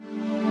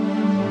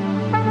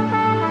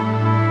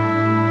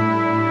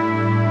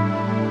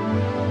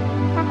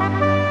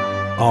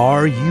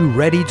Are you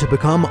ready to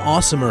become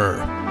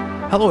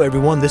awesomer? Hello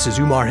everyone, this is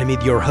Umar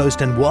Hamid, your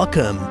host, and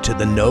welcome to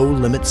the No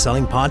Limit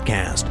Selling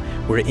Podcast,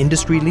 where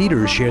industry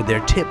leaders share their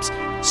tips,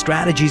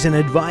 strategies, and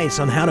advice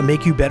on how to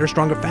make you better,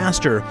 stronger,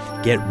 faster.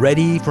 Get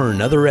ready for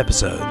another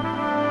episode.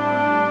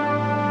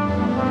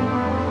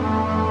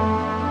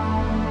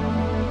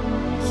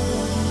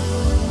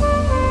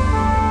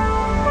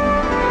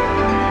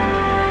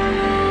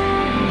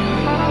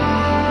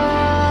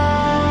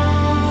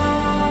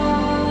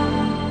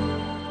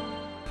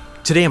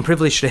 Today I'm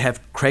privileged to have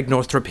Creig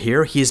Northrop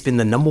here. He has been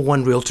the number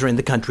one realtor in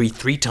the country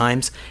 3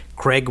 times.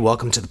 Creig,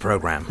 welcome to the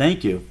program.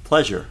 Thank you.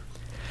 Pleasure.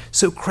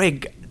 So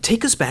Creig,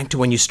 take us back to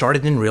when you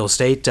started in real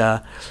estate.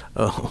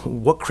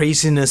 What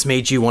craziness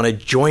made you want to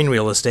join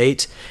real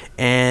estate?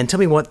 And tell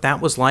me what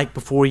that was like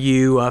before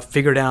you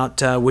figured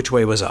out which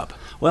way was up.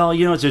 Well,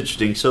 you know, it's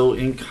interesting. So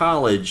in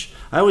college,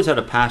 I always had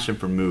a passion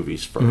for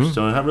movies first. Mm-hmm.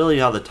 So really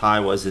how the tie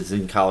was is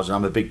in college. And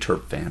I'm a big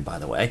Terp fan, by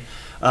the way.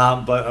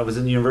 But I was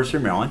in the University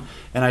of Maryland,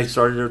 and I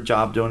started a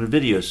job doing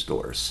video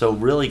stores. So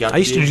really got. I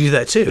used to do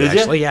that too,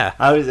 actually. Yeah.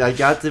 I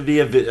got to be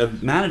a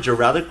manager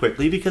rather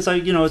quickly because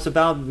it's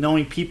about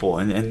knowing people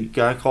and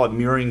I call it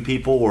mirroring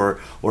people or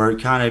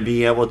kind of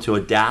being able to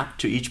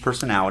adapt to each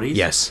personality.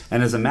 Yes.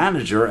 And as a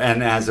manager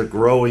and as a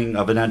growing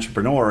of an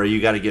entrepreneur,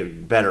 you got to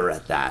get better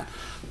at that.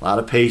 A lot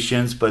of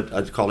patience, but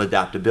it's called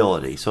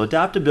adaptability. So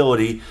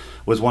adaptability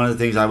was one of the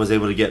things I was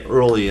able to get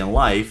early in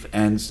life,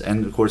 and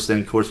of course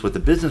with the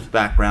business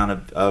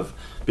background of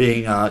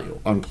being an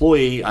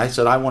employee, I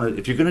said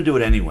if you're going to do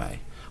it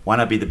anyway, why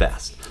not be the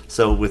best?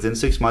 So within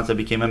 6 months, I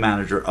became a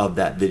manager of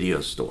that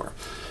video store.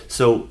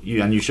 So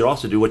you should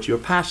also do what you're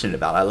passionate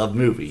about. I love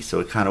movies,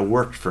 so it kind of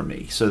worked for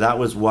me. So that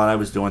was what I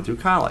was doing through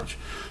college.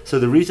 So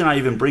the reason I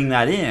even bring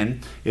that in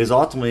is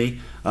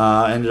ultimately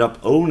I ended up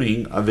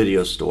owning a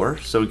video store.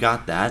 So we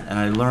got that, and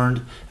I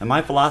learned. And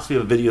my philosophy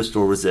of a video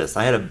store was this: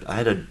 I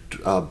had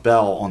a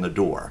bell on the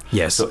door.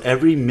 Yes. So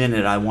every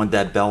minute I want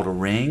that bell to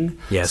ring.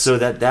 Yes. So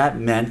that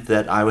meant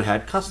that I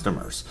had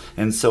customers,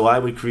 and so I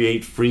would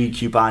create free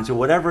coupons or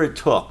whatever it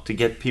took to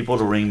get people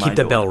to ring my door. Keep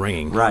the bell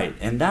ringing. Right,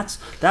 and that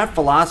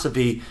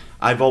philosophy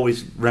I've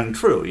always rang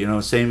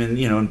true. Same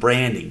in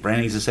branding.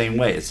 Branding's the same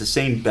way. It's the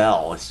same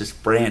bell. It's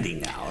just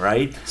branding now,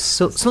 right?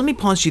 So let me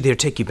pause you there,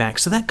 take you back.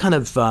 So that kind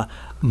of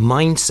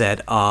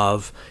mindset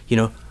of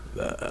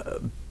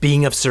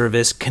being of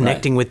service,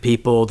 connecting with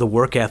people, the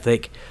work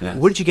ethic. Yes.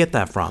 Where did you get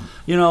that from?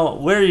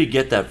 Where do you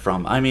get that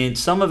from? I mean,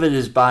 some of it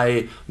is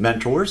by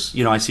mentors.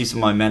 I see some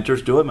of my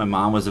mentors do it. My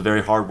mom was a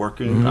very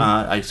hardworking.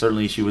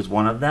 Mm-hmm. She was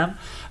one of them.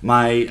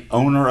 My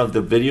owner of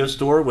the video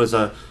store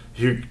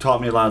he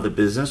taught me a lot of the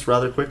business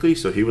rather quickly,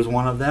 so he was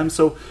one of them.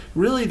 So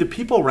really, the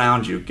people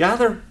around you,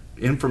 gather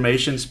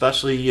information,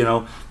 especially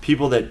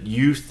people that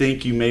you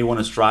think you may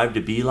want to strive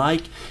to be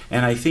like,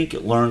 and I think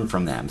learn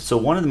from them. So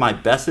one of my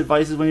best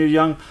advices when you're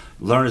young: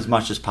 learn as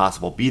much as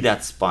possible. Be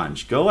that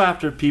sponge. Go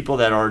after people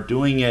that are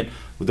doing it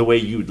the way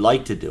you'd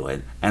like to do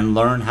it, and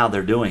learn how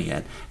they're doing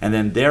it, and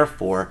then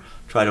therefore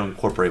try to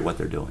incorporate what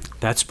they're doing.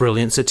 That's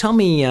brilliant. So tell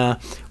me,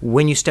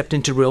 when you stepped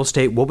into real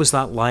estate, what was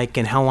that like,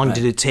 and how long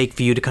did it take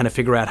for you to kind of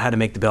figure out how to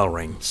make the bell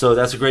ring? So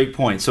that's a great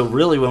point. So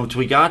really, when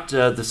we got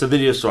this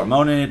video store, I'm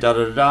owning it,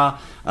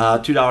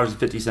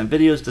 $2.50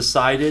 videos,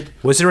 decided.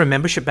 Was there a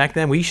membership back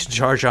then? We used to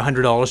charge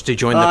 $100 to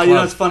join the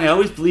club. It's funny. I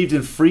always believed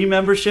in free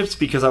memberships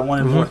because I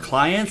wanted more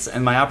clients,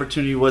 and my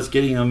opportunity was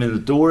getting them in the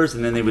doors,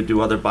 and then they would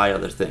buy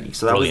other things.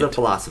 So that was their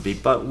philosophy.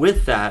 But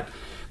with that,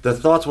 the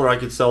thoughts were I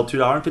could sell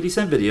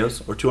 $2.50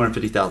 videos or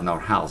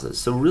 $250,000 houses.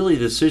 So really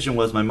the decision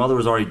was my mother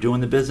was already doing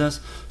the business.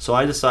 So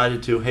I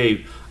decided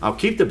I'll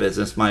keep the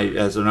business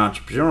as an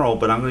entrepreneur,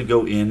 but I'm going to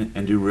go in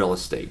and do real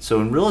estate. So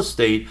in real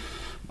estate,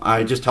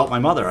 I just helped my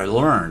mother. I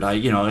learned.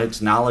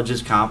 It's knowledge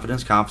is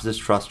confidence, confidence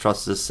is trust,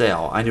 trust is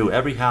sale. I knew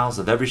every house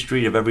of every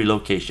street of every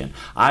location.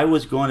 I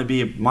was going to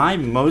be, my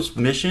most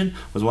mission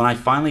was when I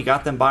finally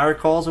got them buyer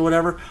calls or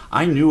whatever,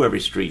 I knew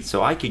every street,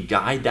 so I could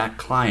guide that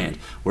client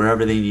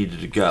wherever they needed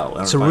to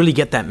go. So really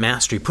get that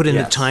mastery. Put in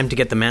the time to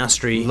get the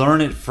mastery.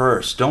 Learn it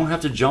first. Don't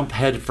have to jump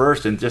head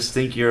first and just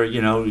think you're,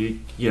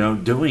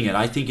 doing it.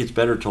 I think it's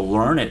better to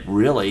learn it,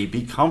 really,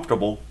 be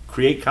comfortable,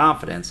 create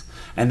confidence,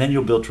 and then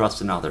you'll build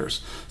trust in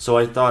others. So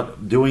I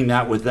thought doing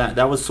that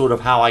was sort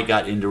of how I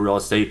got into real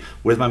estate,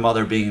 with my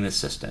mother being an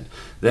assistant.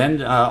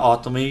 Then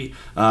ultimately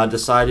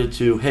decided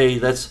to,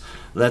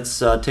 let's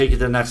take it to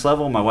the next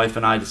level. My wife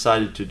and I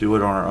decided to do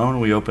it on our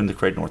own. We opened the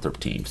Creig Northrop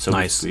team. So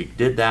nice. We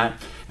did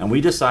that, and we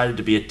decided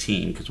to be a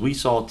team because we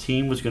saw a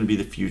team was going to be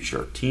the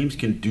future. Teams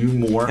can do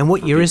more. And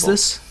what year is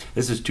this?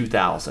 This is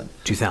 2000.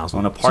 2000.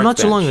 On a park so not bench.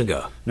 so long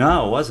ago.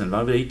 No, it wasn't.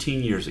 About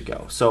 18 years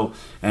ago. So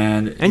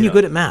and you're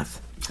good at math.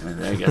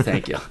 There you go.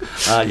 Thank you.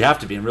 You have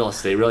to be in real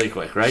estate really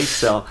quick, right?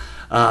 So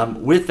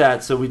with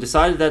that, so we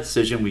decided that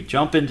decision. We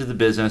jump into the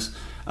business.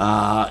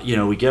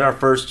 We get our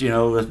first,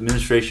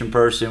 administration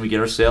person. We get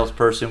our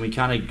salesperson. We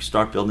kind of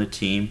start building a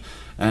team.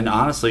 And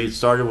honestly, it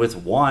started with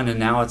one, and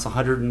now it's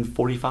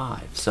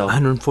 145. So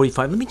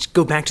 145. Let me just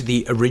go back to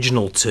the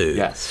original two.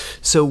 Yes.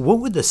 So what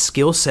were the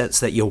skill sets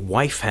that your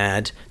wife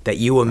had that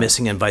you were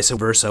missing, and vice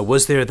versa?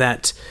 Was there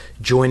that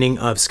joining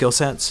of skill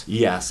sets?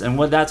 Yes, and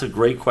that's a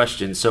great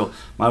question. So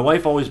my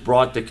wife always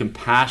brought the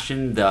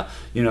compassion, the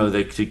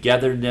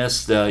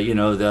togetherness,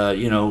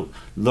 the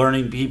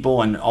learning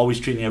people, and always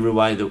treating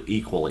everybody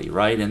equally,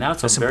 right? And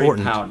that's very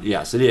important.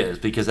 Yes, it is,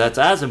 because that's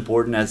as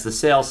important as the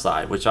sales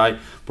side, which I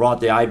brought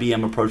the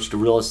IBM approach to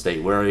real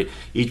estate, where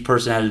each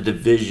person had a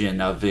division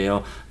of,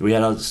 we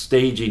had a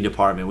staging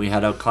department, we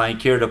had a client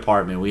care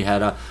department, we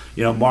had a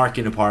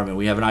marketing department,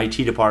 we have an IT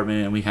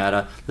department, and we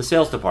had the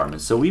sales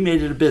department. So we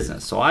made it a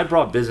business. So I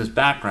brought business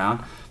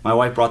background. My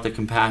wife brought the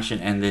compassion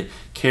and the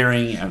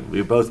caring, and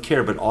we both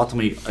care, but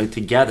ultimately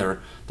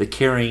together, the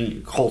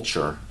caring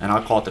culture, and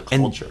I'll call it the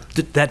culture.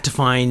 And that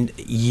defined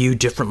you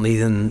differently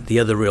than the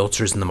other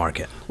realtors in the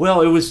market?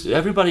 Well,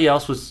 everybody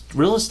else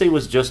real estate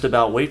was just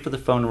about wait for the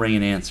phone to ring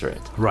and answer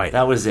it. Right.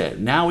 That was it.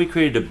 Now we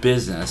created a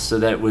business so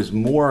that it was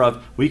more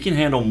of, we can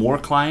handle more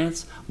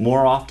clients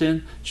more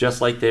often,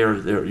 just like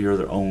you're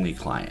their only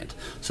client.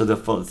 So the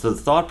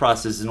thought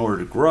process, in order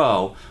to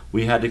grow,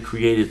 we had to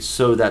create it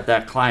so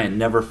that client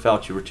never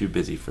felt you were too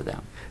busy for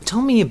them.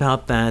 Tell me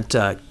about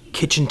that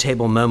kitchen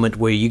table moment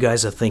where you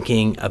guys are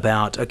thinking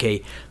about,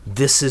 okay,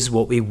 this is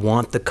what we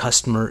want the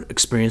customer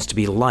experience to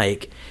be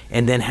like,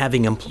 and then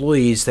having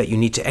employees that you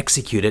need to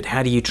execute it.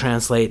 How do you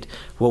translate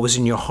what was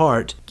in your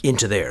heart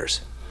into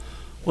theirs?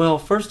 Well,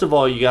 first of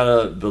all, you got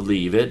to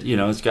believe it.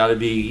 It's got to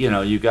be,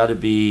 you got to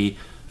be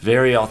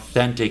very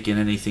authentic in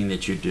anything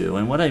that you do.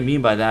 And what I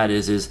mean by that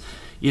is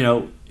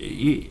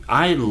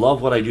I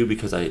love what I do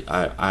because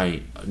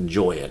I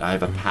enjoy it. I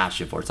have a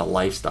passion for it. It's a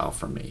lifestyle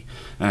for me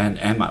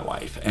and my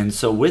wife. And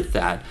so with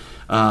that,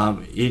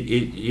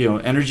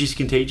 energy is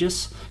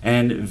contagious,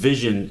 and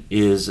vision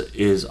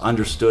is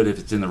understood if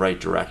it's in the right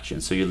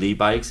direction. So you lead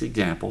by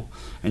example,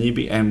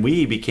 and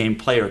we became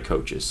player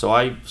coaches. So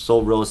I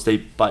sold real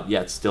estate, but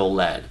yet still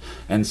led,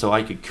 and so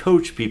I could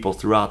coach people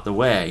throughout the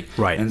way.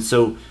 Right. And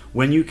so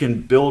when you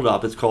can build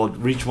up, it's called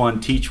reach one,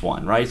 teach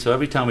one, right? So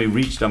every time we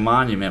reached a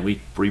monument,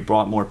 we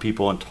brought more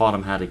people and taught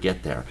them how to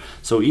get there.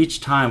 So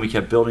each time we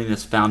kept building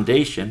this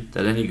foundation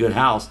that any good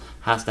house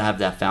has to have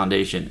that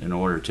foundation in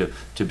order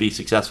to be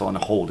successful and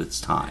hold its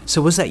time.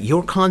 So was that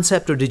your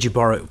concept, or did you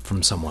borrow it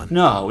from someone?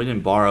 No, we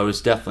didn't borrow. It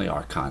was definitely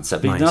our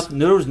concept. Nice.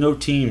 There was no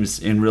teams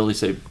in real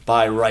estate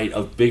by right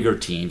of bigger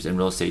teams in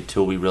real estate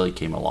till we really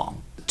came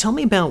along. Tell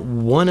me about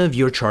one of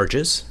your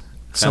charges,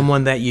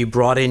 someone that you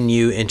brought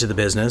into the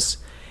business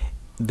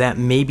that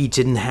maybe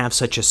didn't have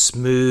such a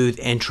smooth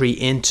entry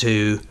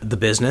into the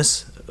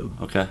business.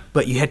 Okay.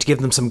 But you had to give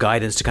them some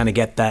guidance to kind of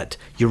get that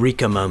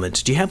eureka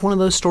moment. Do you have one of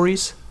those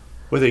stories?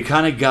 Where they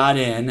kind of got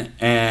in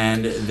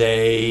and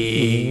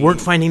they weren't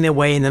finding their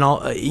way, and then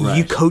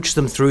you coached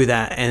them through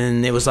that,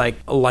 and it was like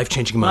a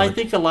life-changing moment. I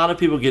think a lot of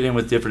people get in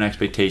with different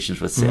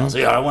expectations with sales.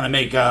 Mm-hmm. I want to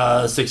make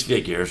 6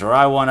 figures, or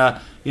I want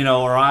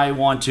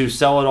to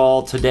sell it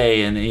all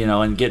today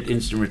and get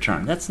instant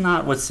return. That's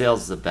not what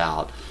sales is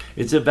about.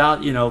 It's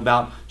about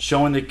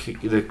showing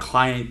the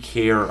client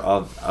care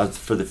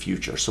for the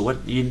future. So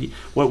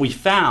what we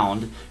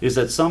found is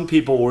that some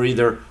people were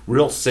either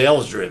real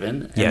sales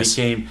driven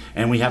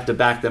and we have to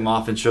back them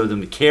off and show them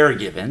the care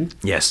given.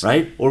 Yes.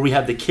 Right? Or we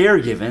have the care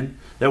given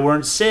that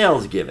weren't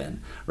sales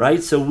given.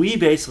 Right? So we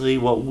basically,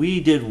 what we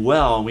did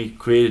well, and we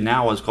created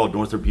now what's called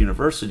Northrop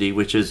University,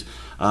 which is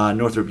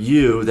Northrop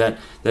U,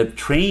 that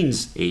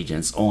trains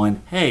agents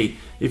on, hey,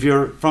 if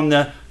you're from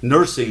the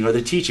nursing or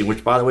the teaching,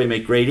 which by the way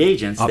make great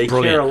agents, they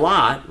brilliant. care a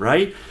lot,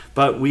 right?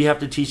 But we have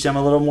to teach them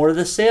a little more of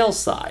the sales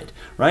side,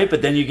 right?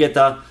 But then you get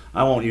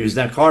I won't use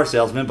them car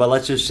salesman, but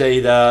let's just say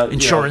the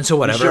insurance or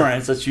whatever.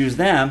 Insurance, let's use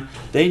them.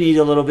 They need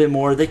a little bit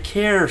more of the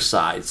care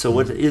side. So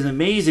what is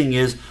amazing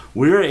is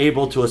we're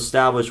able to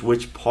establish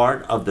which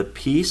part of the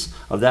piece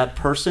of that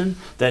person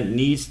that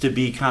needs to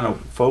be kind of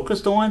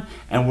focused on,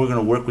 and we're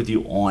going to work with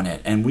you on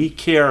it. And we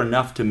care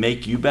enough to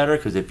make you better,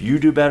 because if you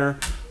do better,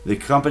 the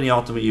company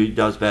ultimately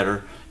does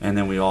better, and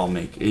then we all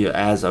make,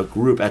 as a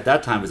group, at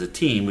that time as a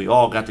team, we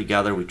all got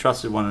together, we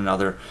trusted one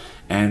another,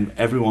 and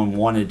everyone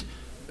wanted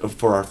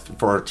for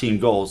our team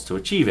goals to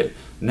achieve it.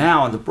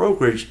 Now in the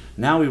brokerage,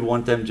 we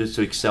want them just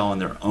to excel in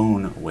their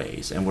own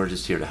ways, and we're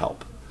just here to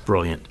help.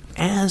 Brilliant.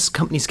 As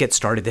companies get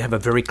started, they have a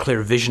very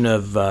clear vision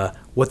of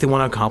what they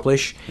want to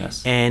accomplish,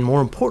 yes, and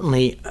more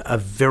importantly, a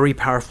very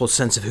powerful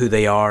sense of who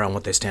they are and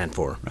what they stand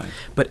for. Right.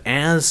 But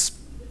as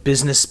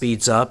business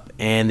speeds up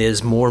and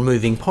there's more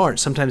moving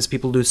parts, sometimes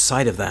people lose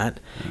sight of that.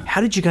 Yeah.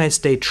 How did you guys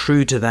stay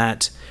true to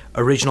that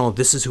original,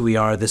 this is who we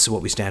are, this is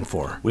what we stand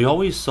for? We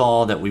always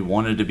saw that we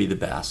wanted to be the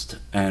best,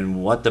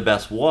 and what the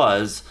best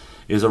was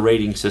is a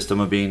rating system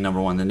of being number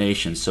one in the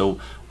nation. So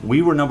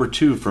we were number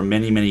two for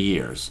many, many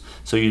years.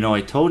 So,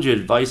 I told you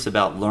advice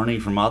about learning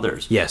from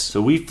others. Yes.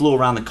 So we flew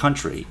around the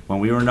country when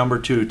we were number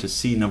two to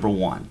see number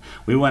one.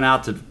 We went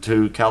out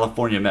to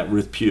California, met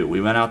Ruth Pugh.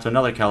 We went out to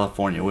another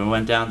California. We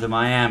went down to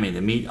Miami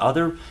to meet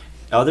other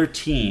other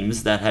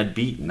teams that had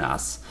beaten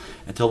us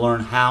and to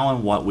learn how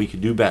and what we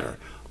could do better.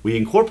 We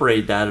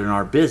incorporated that in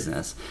our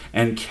business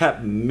and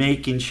kept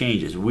making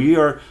changes. We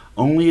are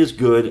only as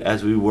good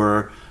as we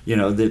were,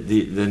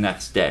 the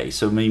next day.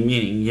 So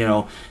meaning,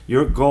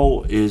 your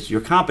goal is,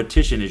 your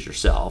competition is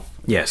yourself.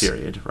 Yes.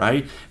 Period.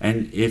 Right?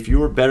 And if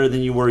you're better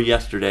than you were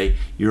yesterday,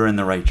 you're in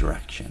the right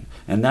direction.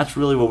 And that's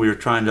really what we were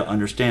trying to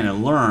understand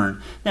and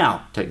learn.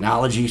 Now,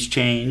 technology's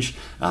changed.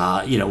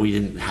 We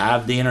didn't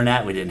have the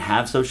internet. We didn't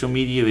have social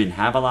media. We didn't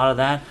have a lot of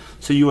that.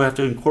 So you have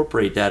to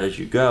incorporate that as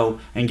you go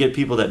and get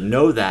people that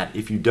know that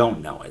if you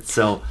don't know it.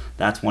 So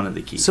that's one of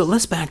the keys. So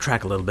let's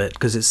backtrack a little bit,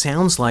 because it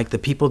sounds like the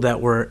people that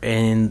were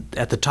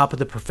at the top of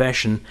the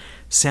profession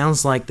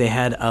sounds like they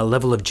had a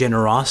level of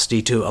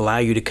generosity to allow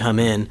you to come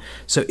in.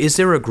 So is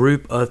there a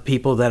group of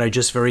people that are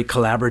just very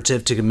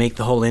collaborative to make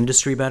the whole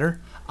industry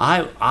better?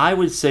 I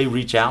would say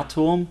reach out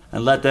to them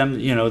and let them,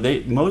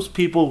 most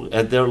people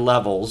at their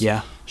levels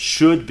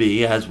should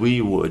be, as we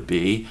would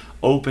be,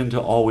 open to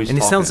always talking.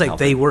 And it sounds like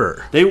they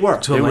were. They were.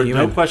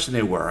 No question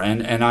they were.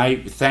 And I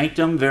thanked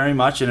them very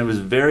much, and it was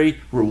very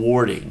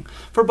rewarding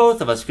for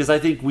both of us, because I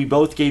think we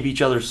both gave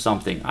each other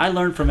something. I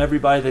learned from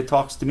everybody that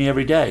talks to me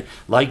every day.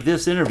 Like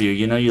this interview,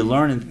 you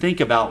learn and think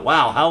about,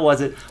 wow, how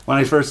was it when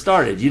I first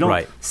started? You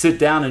don't sit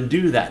down and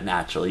do that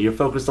naturally. You're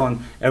focused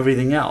on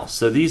everything else.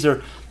 So these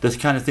are the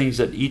kind of things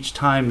that each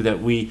time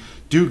that we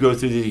do go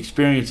through these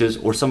experiences,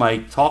 or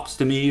somebody talks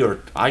to me or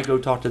I go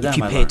talk to them, if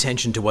you pay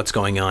attention to what's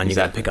going on, you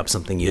got to pick up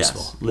something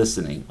useful. Yes,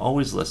 listening,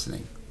 always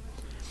listening.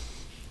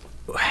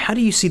 How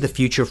do you see the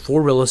future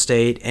for real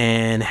estate,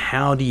 and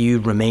how do you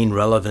remain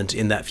relevant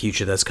in that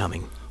future that's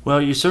coming? Well,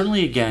 you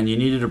certainly, again, you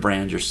needed to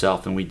brand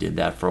yourself, and we did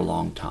that for a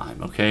long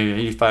time,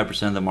 okay?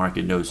 85% of the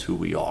market knows who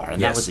we are,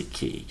 and that was the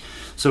key.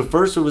 So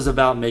first it was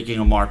about making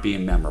a mark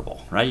being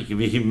memorable, right? You can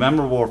be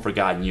memorable or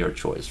forgotten, your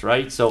choice,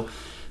 right? So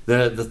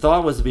the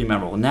thought was to be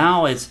memorable.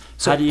 Now it's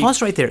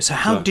pause right there. So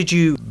how did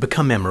you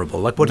become memorable?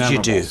 Like, what did you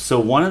do? So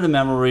one of the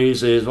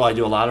memories is, I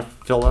do a lot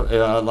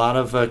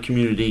of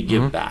community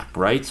give back,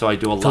 right? So I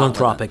do a lot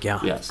philanthropic,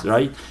 of yes,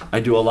 right.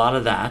 I do a lot lot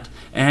of that,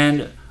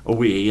 and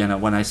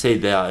when I say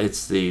that,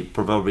 it's the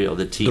proverbial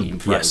the team,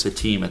 the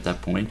team at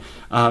that point.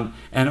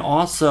 And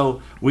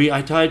also we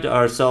tied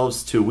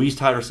ourselves to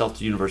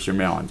University of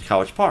Maryland,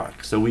 College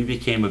Park. So we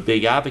became a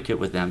big advocate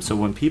with them. So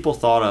when people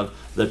thought of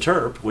the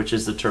Terp, which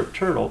is the Terp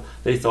Turtle,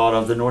 they thought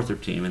of the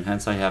Northrop team, and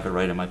hence I have it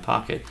right in my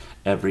pocket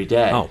every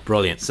day. Oh,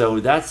 brilliant. So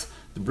that's,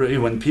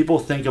 when people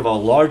think of a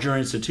larger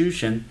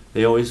institution,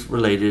 they always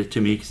relate it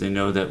to me, because they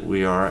know that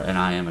we are, and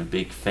I am a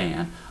big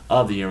fan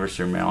of the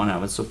University of Maryland.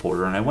 I'm a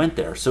supporter, and I went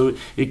there. So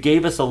it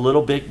gave us a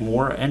little bit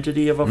more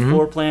entity of a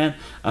floor plan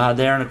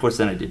there. And of course,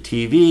 then I did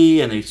TV,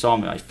 and they saw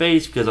my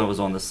face because I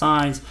was on the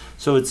signs.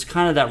 So it's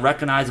kind of that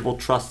recognizable,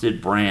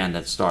 trusted brand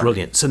that started.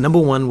 Brilliant. So number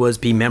one was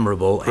be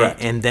memorable.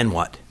 And then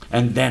what?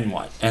 And then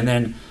what? And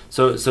then,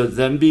 so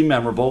then be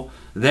memorable.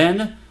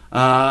 Then,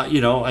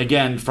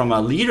 again, from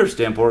a leader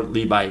standpoint,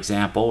 lead by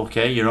example,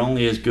 okay? You're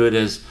only as good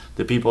as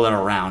the people that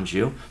are around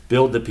you.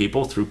 Build the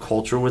people through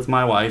culture with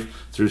my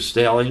wife, through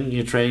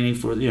selling, training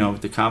for,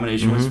 the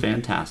combination was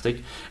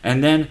fantastic.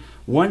 And then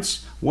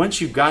once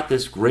you've got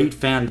this great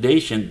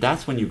foundation,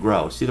 that's when you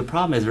grow. See, the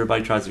problem is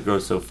everybody tries to grow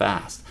so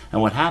fast.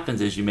 And what happens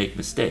is you make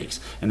mistakes.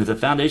 And if the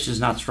foundation is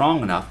not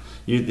strong enough,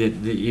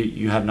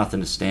 you have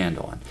nothing to stand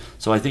on.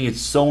 So I think it's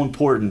so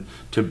important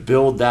to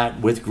build that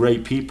with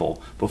great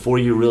people before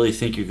you really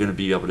think you're going to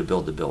be able to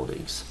build the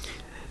buildings.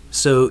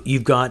 So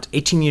you've got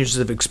 18 years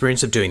of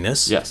experience of doing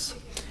this. Yes.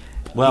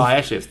 Well, I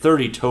actually have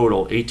 30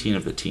 total, 18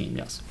 of the team,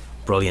 yes.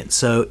 Brilliant.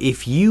 So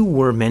if you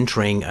were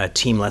mentoring a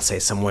team, let's say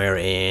somewhere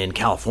in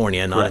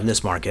California, not in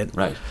this market,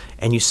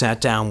 and you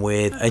sat down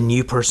with a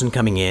new person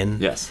coming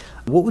in,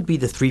 what would be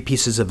the 3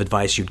 pieces of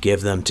advice you'd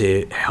give them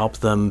to help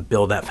them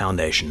build that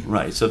foundation?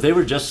 Right. So if they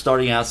were just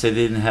starting out, say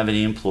they didn't have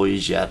any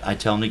employees yet, I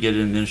tell them to get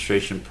an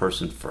administration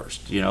person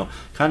first.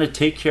 Kind of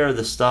take care of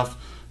the stuff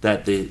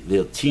that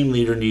the team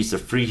leader needs to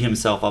free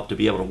himself up to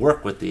be able to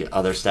work with the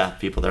other staff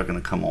people that are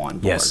going to come on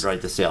board,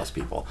 right? The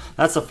salespeople.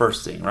 That's the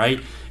first thing,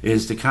 right?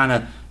 Is to kind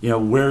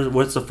of,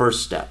 what's the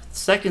first step? The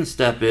second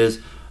step is,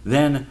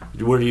 then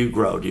where do you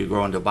grow? Do you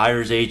grow into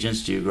buyer's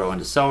agents? Do you grow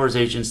into seller's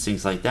agents?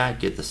 Things like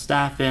that. Get the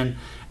staff in.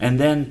 And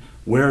then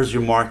where's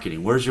your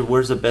marketing? Where's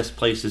the best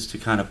places to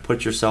kind of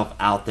put yourself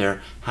out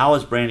there? How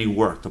does branding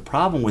work? The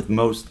problem with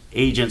most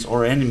agents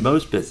or in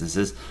most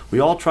businesses, we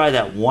all try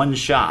that one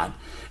shot.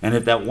 And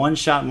if that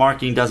one-shot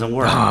marketing doesn't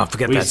work,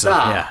 we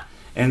stop.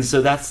 And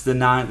so that's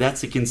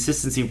the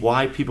consistency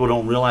why people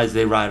don't realize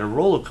they ride a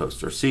roller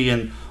coaster. See,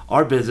 in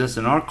our business,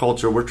 in our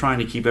culture, we're trying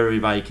to keep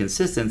everybody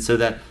consistent so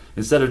that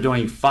instead of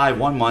doing 5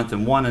 one month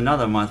and 1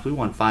 another month, we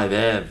want 5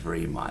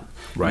 every month.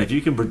 Right. And if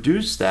you can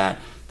produce that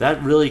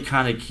really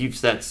kind of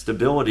keeps that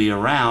stability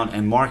around,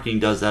 and marketing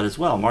does that as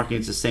well.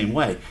 Marketing's the same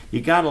way.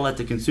 You got to let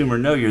the consumer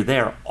know you're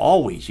there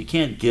always. You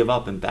can't give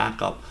up and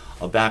back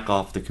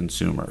off the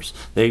consumers.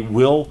 They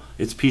will,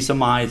 it's peace of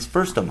mind, it's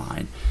first of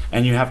mind,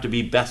 and you have to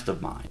be best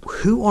of mind.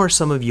 Who are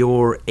some of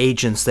your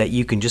agents that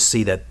you can just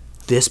see that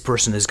this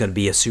person is going to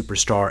be a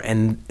superstar,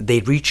 and they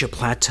reach a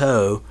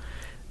plateau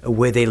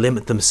where they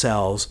limit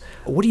themselves.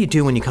 What do you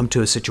do when you come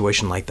to a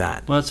situation like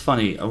that? Well, it's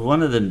funny.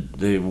 One of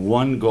the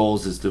one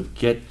goals is to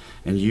get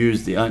and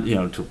use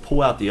to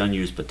pull out the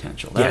unused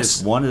potential. That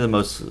is one of the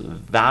most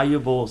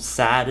valuable,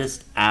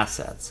 saddest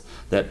assets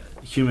that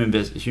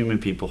human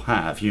people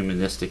have.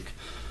 Humanistic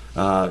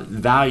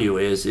value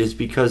is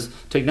because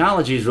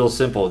technology is real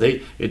simple.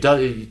 It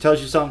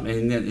tells you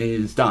something and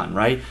it's done,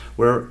 right?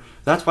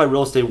 That's why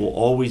real estate will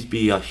always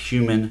be a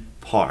human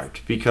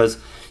part, because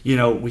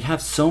we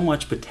have so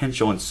much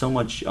potential and so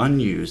much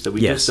unused that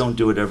we just don't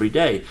do it every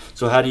day.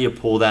 So how do you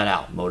pull that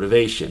out?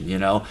 Motivation,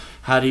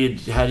 how do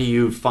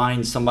you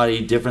find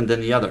somebody different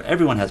than the other?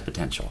 Everyone has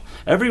potential.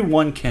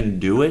 Everyone can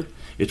do it.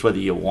 It's whether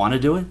you want to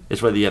do it.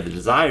 It's whether you have the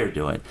desire to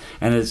do it,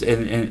 and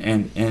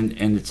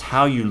it's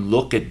how you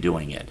look at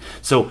doing it.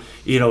 So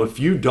if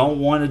you don't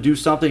want to do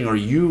something or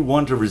you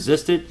want to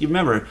resist it, you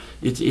remember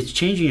it's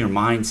changing your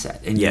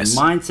mindset, and your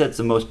mindset's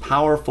the most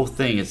powerful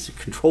thing. It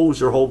controls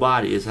your whole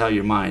body. Is how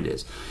your mind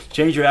is.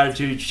 Change your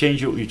attitude. You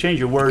change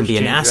your words. It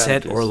can be an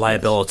asset or a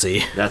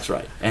liability. That's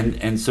right.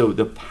 And so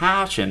the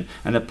passion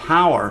and the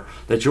power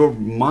that your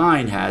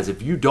mind has,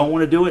 if you don't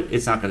want to do it,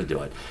 it's not going to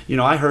do it.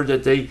 I heard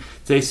that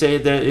they say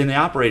that in the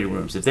operating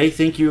rooms,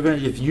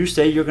 if you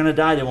say you're going to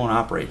die, they won't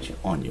operate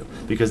on you,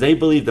 because they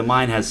believe the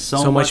mind has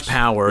so much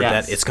power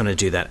that it's going to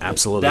do that.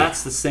 Absolutely.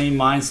 That's the same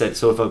mindset.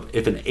 So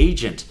if an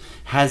agent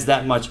has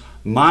that much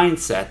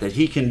mindset that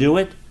he can do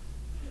it,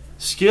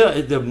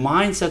 the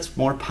mindset's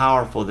more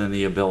powerful than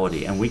the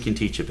ability, and we can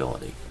teach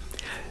ability.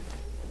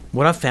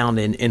 What I've found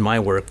in my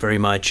work very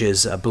much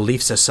is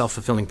beliefs as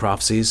self-fulfilling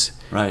prophecies.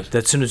 Right.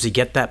 That as soon as we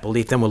get that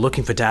belief, then we're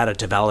looking for data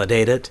to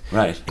validate it.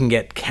 Right. We can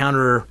get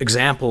counter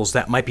examples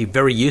that might be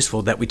very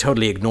useful that we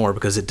totally ignore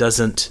because it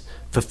doesn't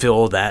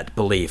fulfill that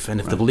belief.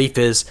 And if the belief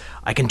is,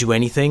 I can do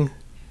anything,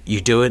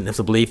 you do it. And if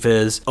the belief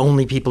is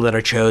only people that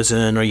are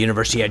chosen or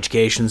university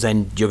educations,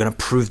 then you're going to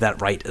prove that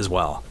right as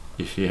well.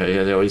 Yeah,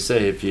 they always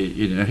say if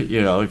if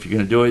you're going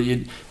to do it,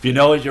 if you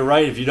know it, you're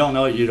right. If you don't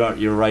know it,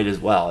 you're right as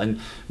well. And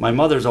my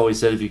mother's always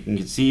said, if you can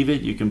conceive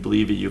it, you can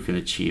believe it, you can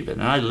achieve it.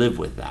 And I live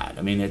with that.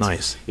 I mean,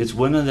 it's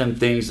one of them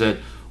things that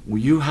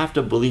you have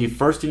to believe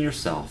first in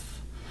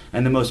yourself.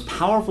 And the most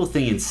powerful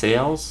thing in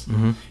sales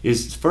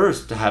is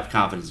first to have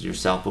confidence in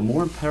yourself, but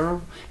more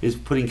important is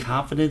putting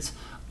confidence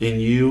in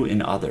you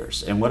and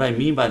others. And what I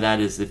mean by that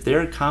is if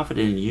they're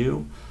confident in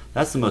you,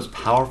 that's the most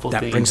powerful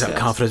thing. That brings up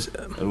confidence.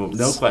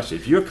 No question.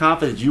 If you're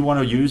confident you want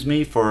to use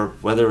me for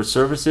whether it's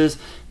services,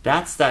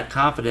 that's that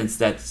confidence.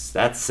 That's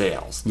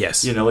sales.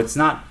 Yes. It's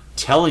not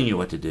telling you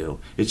what to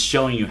do. It's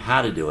showing you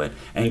how to do it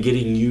and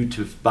getting you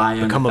to buy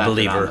in. Become a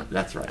believer.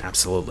 That's right.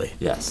 Absolutely.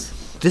 Yes.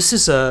 This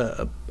is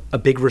a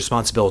big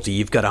responsibility.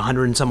 You've got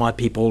 100 and some odd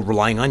people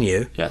relying on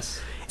you.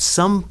 Yes. At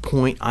some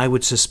point, I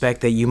would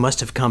suspect that you must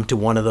have come to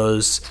one of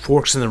those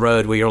forks in the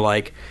road where you're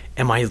like,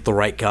 am I the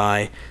right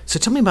guy? So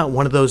tell me about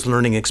one of those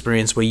learning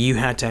experiences where you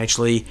had to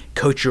actually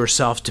coach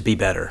yourself to be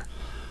better.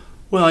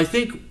 Well, I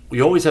think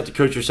you always have to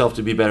coach yourself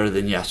to be better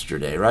than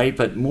yesterday, right?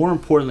 But more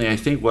importantly, I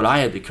think what I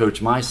had to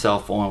coach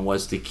myself on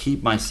was to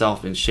keep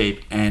myself in shape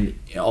and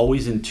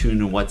always in tune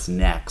to what's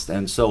next.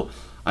 And so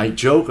I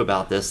joke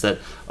about this, that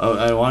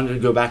I wanted to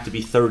go back to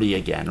be 30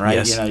 again, right?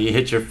 Yes. You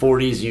hit your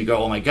 40s and you go,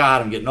 oh my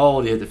God, I'm getting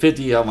old. You hit the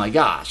 50, oh my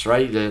gosh,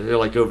 right? They're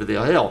like over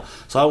the hill.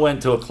 So I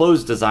went to a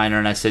clothes designer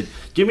and I said,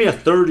 give me a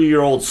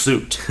 30-year-old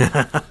suit.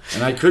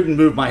 And I couldn't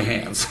move my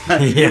hands.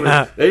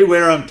 They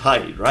wear them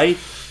tight, right?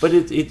 But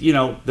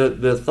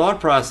the thought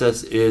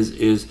process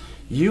is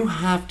you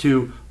have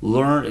to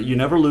learn. You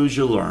never lose,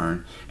 you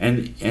learn,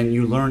 and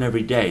you learn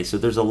every day. So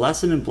there's a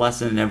lesson and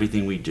blessing in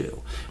everything we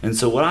do. And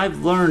so what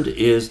I've learned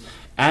is,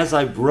 as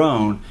I've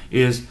grown,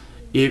 is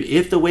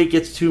if the weight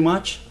gets too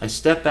much, I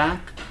step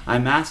back, I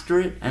master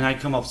it, and I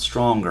come up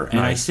stronger. And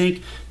I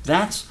think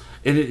that's,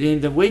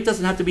 and the weight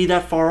doesn't have to be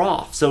that far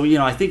off. So,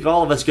 I think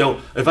all of us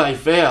go, if I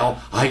fail,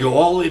 I go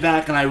all the way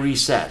back and I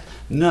reset.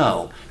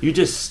 No, you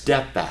just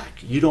step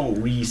back. You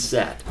don't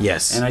reset.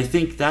 Yes. And I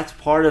think that's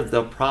part of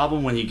the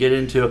problem when you get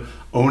into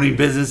owning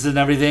businesses and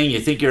everything.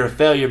 You think you're a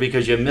failure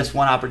because you missed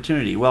one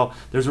opportunity. Well,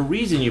 there's a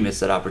reason you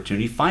missed that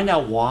opportunity. Find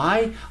out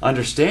why,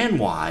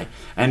 understand why,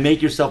 and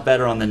make yourself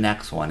better on the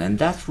next one. And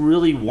that's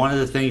really one of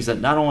the things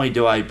that not only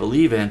do I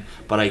believe in,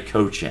 but I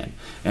coach in.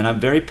 And I'm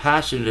very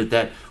passionate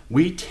that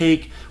we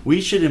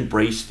should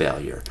embrace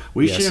failure.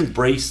 We should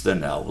embrace the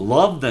no,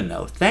 love the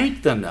no,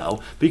 thank the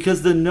no,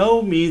 because the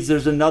no means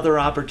there's another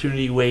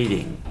opportunity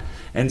waiting.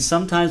 And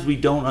sometimes we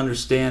don't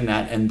understand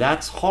that, and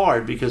that's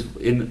hard because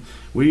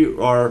we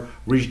are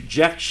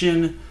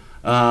rejection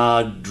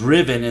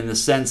driven in the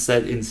sense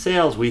that in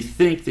sales we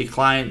think the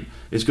client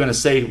is going to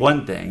say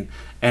one thing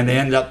and they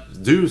end up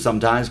do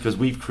sometimes because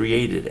we've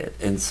created it.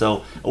 And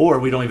so, or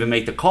we don't even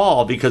make the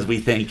call because we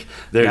think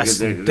they're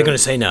going to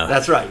say no.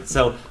 That's right.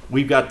 So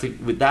we've got to,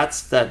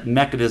 that's that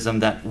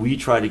mechanism that we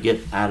try to get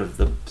out of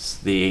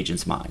the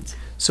agent's minds.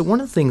 So one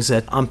of the things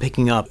that I'm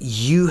picking up,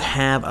 you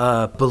have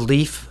a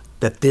belief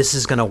that this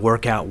is going to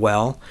work out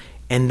well,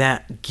 And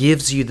that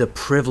gives you the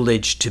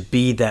privilege to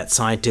be that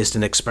scientist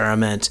and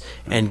experiment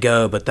and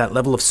go. But that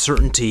level of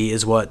certainty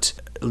is what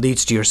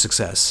leads to your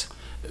success.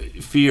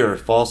 Fear,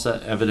 false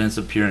evidence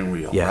appearing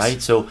real, yes.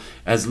 right? So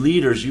as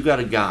leaders, you got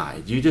to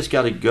guide. You just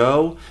got to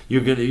go.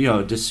 You're going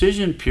to,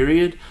 decision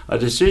period. A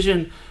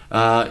decision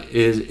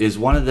is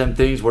one of them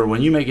things where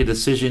when you make a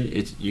decision,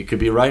 you could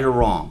be right or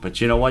wrong, but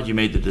you know what? You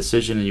made the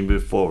decision and you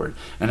move forward.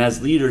 And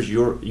as leaders,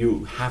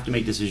 you have to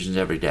make decisions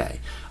every day,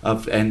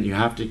 and you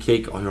have to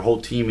take your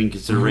whole team in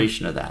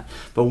consideration of that.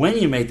 But when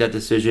you make that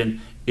decision,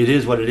 it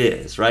is what it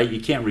is, right? You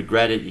can't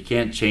regret it. You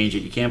can't change it.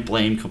 You can't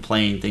blame,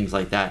 complain, things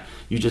like that.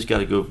 You just got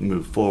to go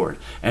move forward.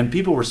 And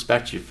people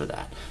respect you for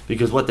that,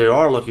 because what they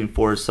are looking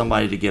for is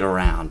somebody to get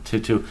around,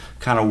 to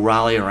kind of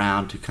rally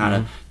around, to kind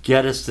of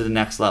get us to the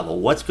next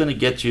level. What's going to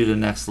get you to the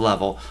next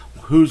level?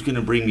 Who's going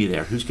to bring me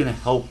there? Who's going to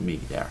help me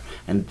there?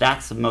 And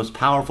that's the most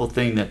powerful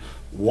thing, that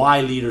why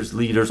leaders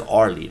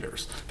are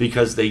leaders,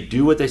 because they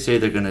do what they say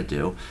they're going to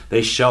do.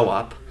 They show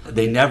up.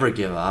 They never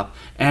give up,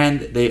 and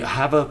they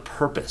have a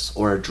purpose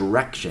or a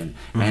direction,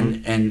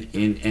 and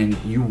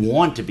you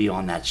want to be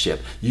on that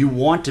ship. You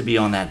want to be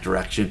on that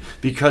direction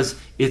because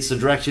it's the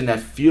direction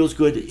that feels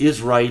good,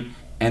 is right,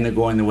 and they're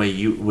going the way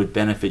you would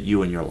benefit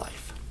you in your life.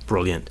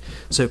 Brilliant.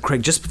 So,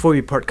 Creig, just before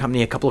we part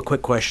company, a couple of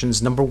quick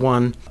questions. Number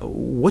one,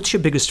 what's your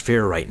biggest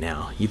fear right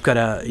now?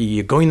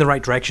 You're going the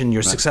right direction,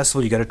 you're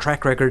successful, you got a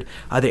track record.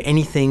 Are there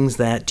any things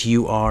that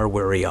you are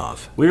wary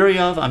of? Wary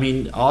of? I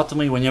mean,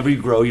 ultimately, whenever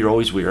you grow, you're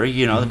always weary.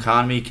 The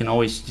economy can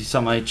always do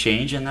something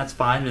change, and that's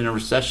fine. In a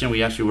recession,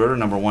 we actually were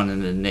number one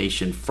in the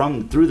nation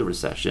through the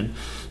recession.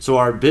 So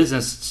our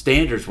business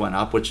standards went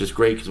up, which is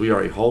great because we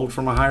already hold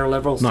from a higher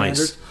level of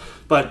standards.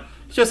 But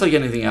just like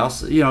anything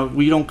else,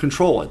 we don't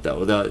control it,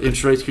 though. The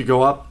interest rates could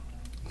go up,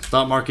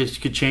 stock markets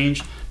could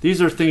change.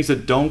 These are things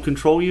that don't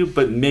control you,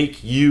 but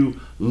make you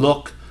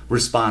look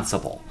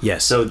responsible.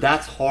 Yes. So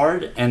that's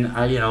hard, and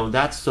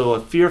so a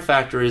fear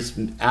factor is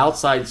an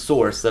outside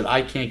source that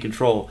I can't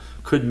control,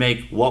 could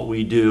make what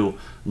we do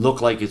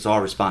look like it's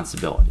our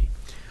responsibility.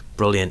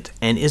 Brilliant.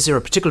 And is there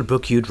a particular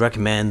book you'd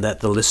recommend that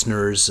the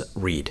listeners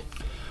read?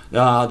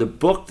 The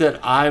book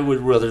that I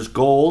would there's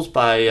Goals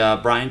by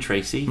Brian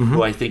Tracy,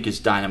 who I think is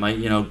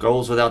dynamite.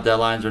 Goals without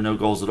deadlines or no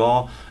goals at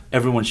all.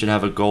 Everyone should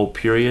have a goal,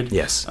 period.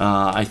 Yes.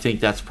 I think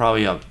that's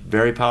probably a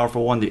very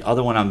powerful one. The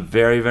other one I'm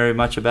very, very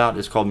much about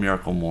is called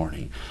Miracle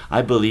Morning.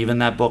 I believe in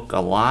that book a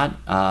lot.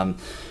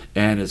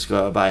 And it's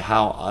by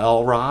Hal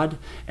Elrod,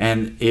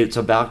 and it's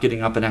about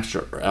getting up an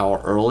extra hour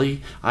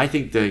early. I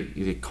think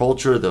the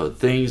culture, the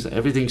things,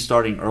 everything's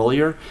starting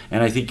earlier,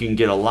 and I think you can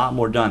get a lot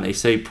more done. They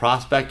say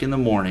prospect in the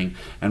morning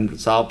and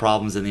solve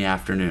problems in the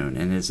afternoon.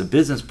 And as a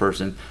business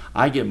person,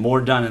 I get more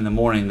done in the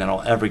morning than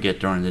I'll ever get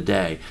during the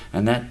day.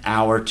 And that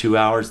hour, 2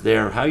 hours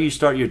there, how you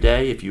start your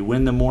day, if you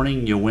win the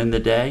morning, you win the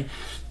day.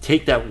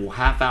 Take that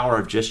half hour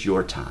of just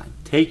your time.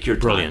 Take your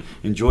time. Brilliant.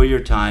 Enjoy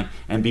your time,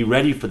 and be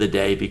ready for the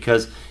day,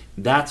 because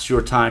that's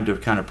your time to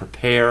kind of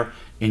prepare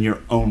in your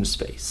own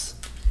space.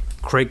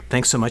 Creig,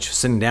 thanks so much for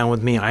sitting down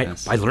with me. I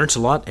learned a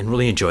lot and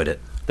really enjoyed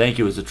it. Thank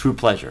you. It was a true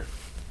pleasure.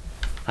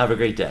 Have a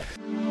great day.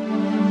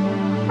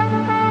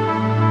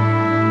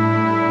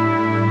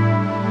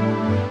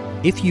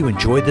 If you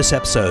enjoyed this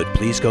episode,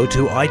 please go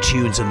to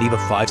iTunes and leave a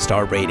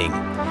 5-star rating.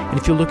 And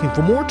if you're looking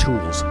for more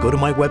tools, go to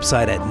my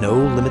website at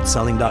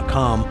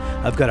nolimitselling.com.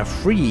 I've got a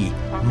free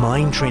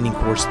mind training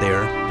course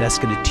there that's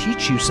going to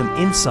teach you some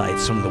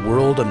insights from the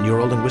world of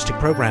neuro-linguistic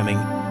programming,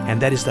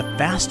 and that is the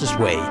fastest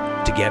way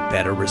to get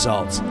better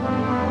results.